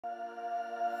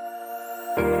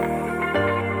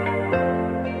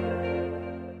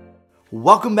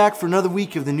Welcome back for another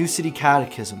week of the New City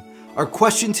Catechism. Our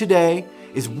question today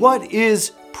is, what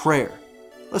is prayer?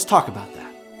 Let's talk about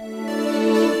that.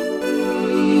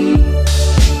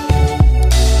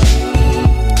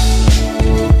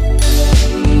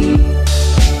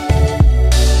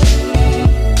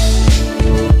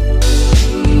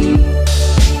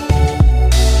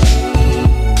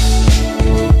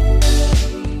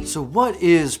 So what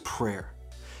is prayer?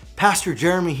 Pastor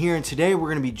Jeremy here, and today we're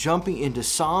going to be jumping into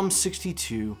Psalm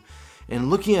 62 and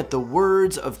looking at the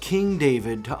words of King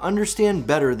David to understand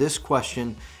better this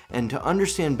question and to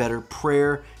understand better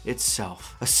prayer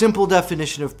itself. A simple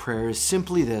definition of prayer is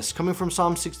simply this. Coming from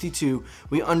Psalm 62,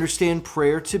 we understand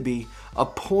prayer to be a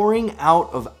pouring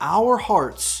out of our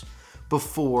hearts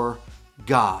before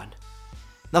God.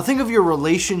 Now think of your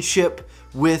relationship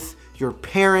with your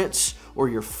parents or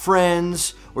your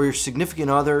friends or your significant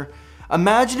other.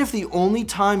 Imagine if the only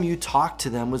time you talked to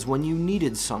them was when you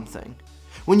needed something,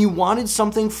 when you wanted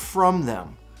something from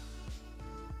them.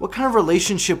 What kind of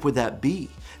relationship would that be?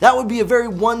 That would be a very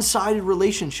one-sided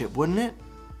relationship, wouldn't it?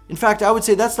 In fact, I would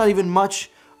say that's not even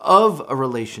much of a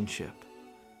relationship.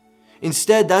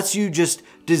 Instead, that's you just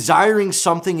desiring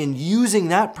something and using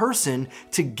that person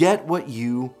to get what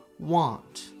you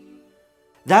want.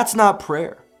 That's not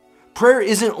prayer. Prayer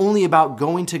isn't only about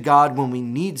going to God when we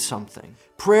need something.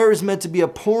 Prayer is meant to be a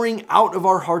pouring out of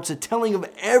our hearts, a telling of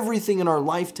everything in our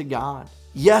life to God.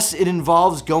 Yes, it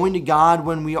involves going to God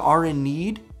when we are in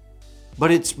need,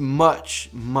 but it's much,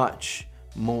 much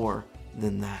more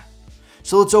than that.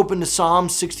 So let's open to Psalm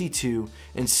 62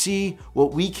 and see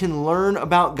what we can learn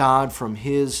about God from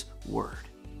His Word.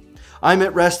 I'm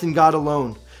at rest in God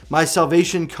alone. My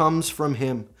salvation comes from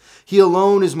Him. He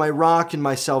alone is my rock and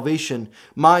my salvation,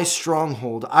 my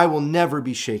stronghold. I will never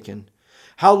be shaken.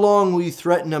 How long will you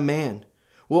threaten a man?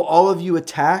 Will all of you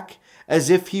attack as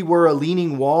if he were a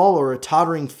leaning wall or a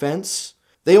tottering fence?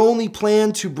 They only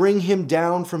plan to bring him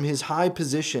down from his high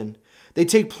position. They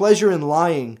take pleasure in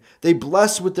lying. They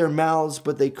bless with their mouths,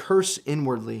 but they curse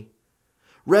inwardly.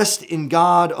 Rest in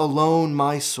God alone,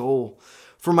 my soul,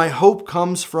 for my hope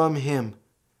comes from Him.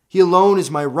 He alone is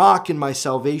my rock and my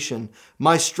salvation,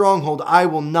 my stronghold. I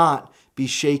will not be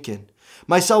shaken.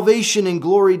 My salvation and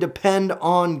glory depend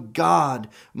on God,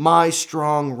 my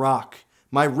strong rock.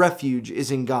 My refuge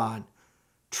is in God.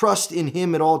 Trust in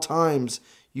Him at all times,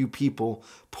 you people.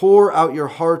 Pour out your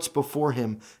hearts before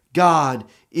Him. God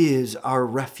is our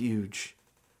refuge.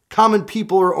 Common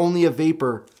people are only a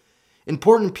vapor.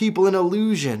 Important people an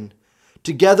illusion.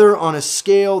 Together on a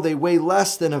scale they weigh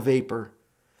less than a vapor.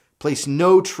 Place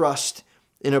no trust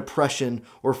in oppression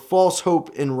or false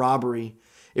hope in robbery.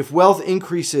 If wealth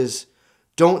increases,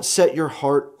 don't set your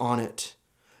heart on it.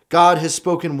 God has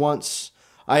spoken once.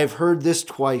 I have heard this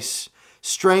twice.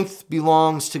 Strength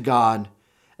belongs to God,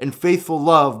 and faithful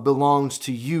love belongs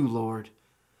to you, Lord.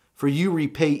 For you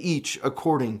repay each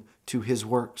according to his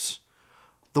works.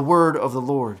 The word of the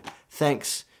Lord.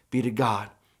 Thanks be to God.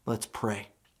 Let's pray.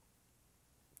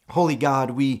 Holy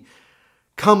God, we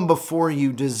come before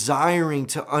you desiring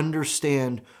to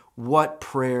understand what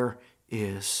prayer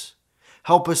is.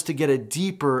 Help us to get a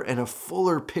deeper and a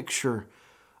fuller picture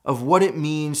of what it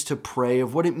means to pray,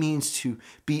 of what it means to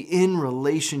be in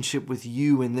relationship with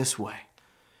you in this way.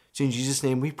 So in Jesus'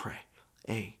 name we pray.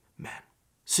 Amen.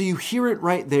 So you hear it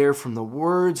right there from the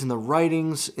words and the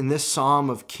writings in this psalm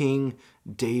of King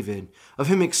David, of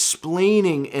him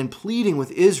explaining and pleading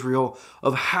with Israel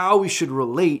of how we should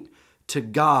relate to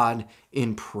God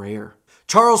in prayer.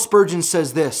 Charles Spurgeon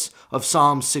says this of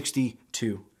Psalm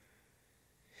 62.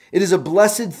 It is a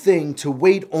blessed thing to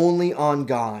wait only on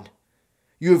God.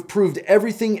 You have proved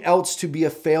everything else to be a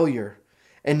failure,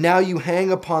 and now you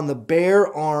hang upon the bare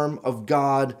arm of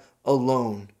God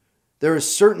alone. There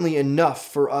is certainly enough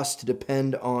for us to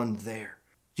depend on there.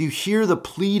 You hear the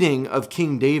pleading of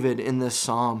King David in this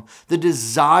psalm, the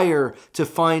desire to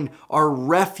find our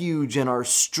refuge and our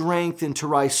strength and to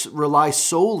rely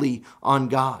solely on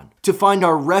God, to find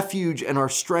our refuge and our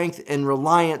strength and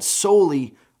reliance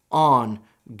solely on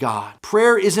God.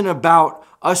 Prayer isn't about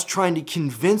us trying to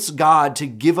convince God to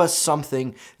give us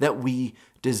something that we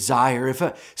desire.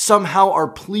 If somehow our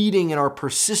pleading and our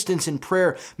persistence in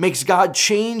prayer makes God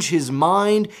change his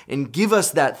mind and give us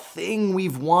that thing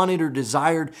we've wanted or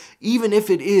desired, even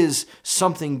if it is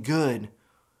something good.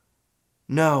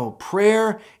 No,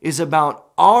 prayer is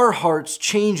about our hearts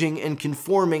changing and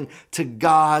conforming to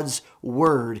God's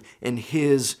word and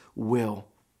his will.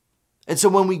 And so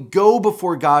when we go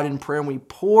before God in prayer and we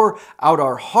pour out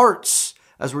our hearts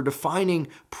as we're defining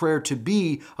prayer to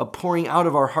be a pouring out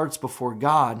of our hearts before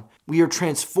God. We are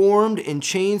transformed and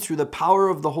changed through the power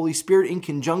of the Holy Spirit in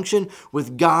conjunction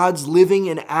with God's living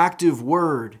and active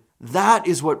word. That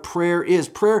is what prayer is.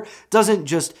 Prayer doesn't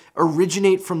just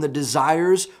originate from the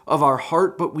desires of our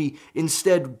heart, but we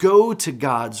instead go to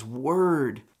God's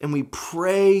word and we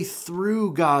pray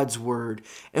through God's word,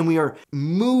 and we are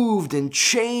moved and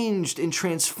changed and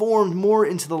transformed more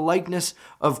into the likeness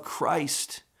of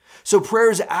Christ. So prayer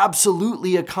is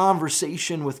absolutely a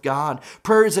conversation with God.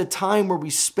 Prayer is a time where we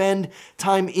spend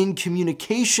time in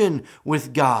communication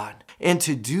with God. And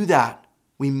to do that,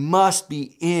 we must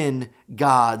be in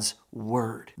God's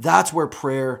word. That's where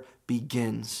prayer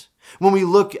begins. When we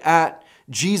look at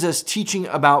Jesus teaching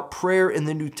about prayer in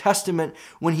the New Testament,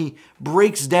 when he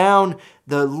breaks down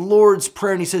the Lord's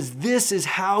Prayer and he says, this is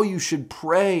how you should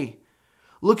pray.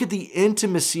 Look at the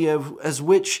intimacy as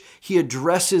which he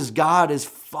addresses God as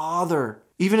Father.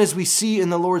 Even as we see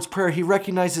in the Lord's Prayer, he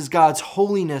recognizes God's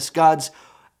holiness, God's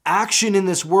action in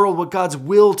this world, what God's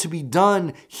will to be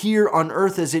done here on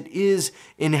earth as it is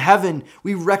in heaven.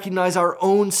 We recognize our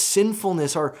own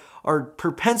sinfulness, our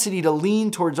propensity to lean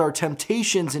towards our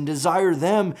temptations and desire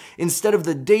them instead of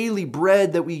the daily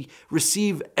bread that we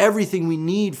receive everything we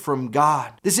need from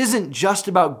God. This isn't just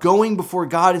about going before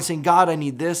God and saying, God, I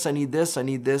need this, I need this, I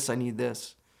need this, I need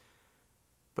this.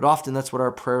 But often that's what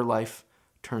our prayer life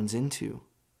turns into.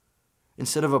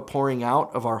 Instead of a pouring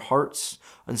out of our hearts,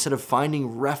 instead of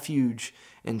finding refuge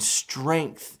and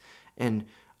strength and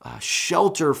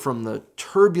shelter from the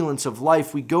turbulence of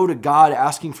life, we go to God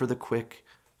asking for the quick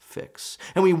fix.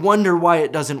 And we wonder why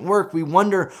it doesn't work. We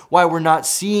wonder why we're not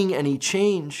seeing any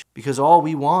change. Because all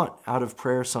we want out of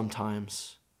prayer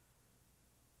sometimes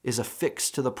is a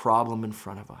fix to the problem in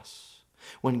front of us,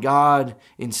 when God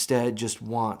instead just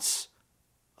wants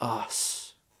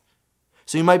us.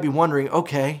 So you might be wondering,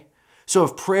 okay, so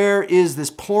if prayer is this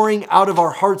pouring out of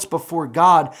our hearts before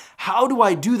God, how do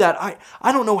I do that?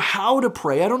 I don't know how to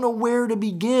pray. I don't know where to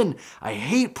begin. I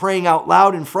hate praying out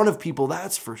loud in front of people,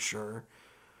 that's for sure.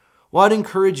 Well, I'd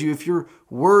encourage you, if you're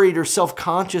worried or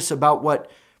self-conscious about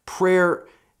what prayer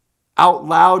out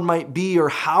loud might be or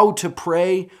how to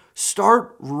pray,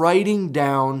 start writing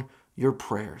down your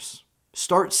prayers.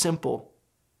 Start simple.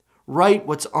 Write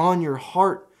what's on your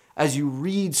heart as you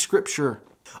read Scripture.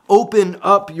 Open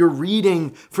up your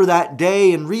reading for that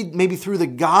day and read maybe through the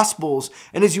Gospels.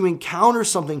 And as you encounter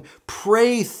something,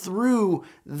 pray through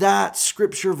that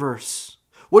Scripture verse.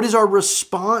 What is our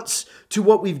response to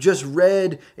what we've just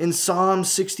read in Psalm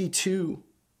 62?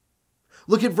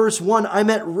 Look at verse 1. I'm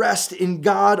at rest in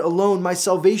God alone. My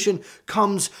salvation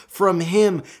comes from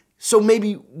Him. So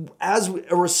maybe as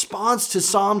a response to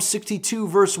Psalm 62,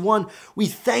 verse 1, we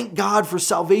thank God for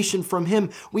salvation from Him.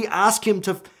 We ask Him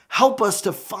to help us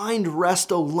to find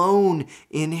rest alone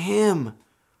in Him.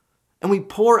 And we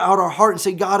pour out our heart and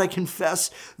say, God, I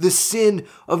confess the sin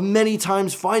of many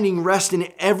times finding rest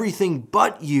in everything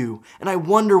but you. And I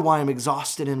wonder why I'm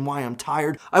exhausted and why I'm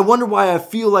tired. I wonder why I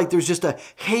feel like there's just a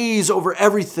haze over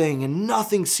everything and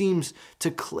nothing seems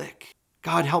to click.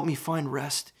 God, help me find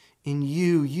rest in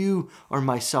you. You are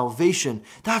my salvation.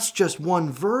 That's just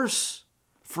one verse.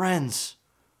 Friends,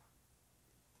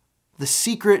 the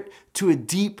secret to a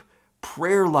deep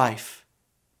prayer life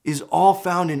is all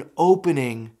found in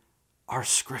opening our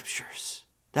Scriptures.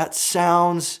 That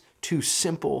sounds too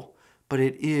simple, but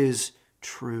it is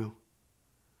true.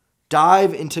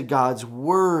 Dive into God's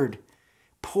Word.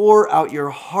 Pour out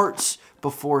your hearts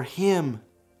before Him,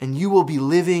 and you will be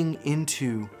living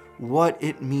into what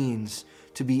it means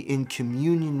to be in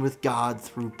communion with God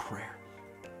through prayer.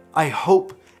 I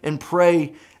hope and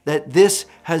pray that this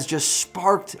has just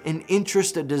sparked an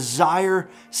interest, a desire,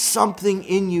 something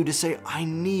in you to say, I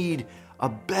need a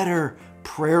better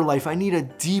prayer life. I need a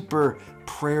deeper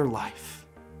prayer life.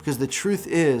 Because the truth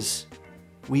is,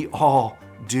 we all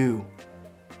do.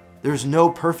 There's no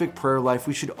perfect prayer life.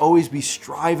 We should always be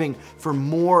striving for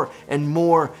more and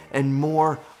more and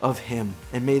more of Him.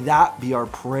 And may that be our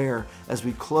prayer as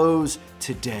we close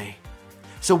today.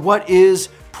 So what is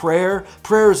prayer?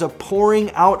 Prayer is a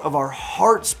pouring out of our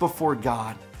hearts before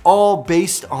God, all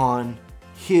based on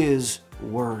His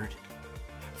Word.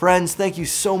 Friends, thank you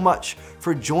so much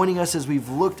for joining us as we've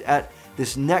looked at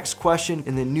this next question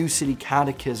in the New City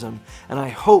Catechism. And I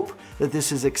hope that this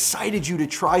has excited you to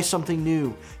try something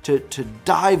new, to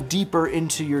dive deeper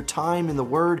into your time in the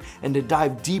Word and to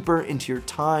dive deeper into your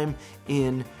time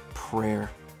in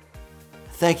prayer.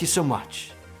 Thank you so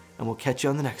much, and we'll catch you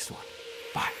on the next one.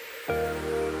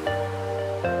 Bye.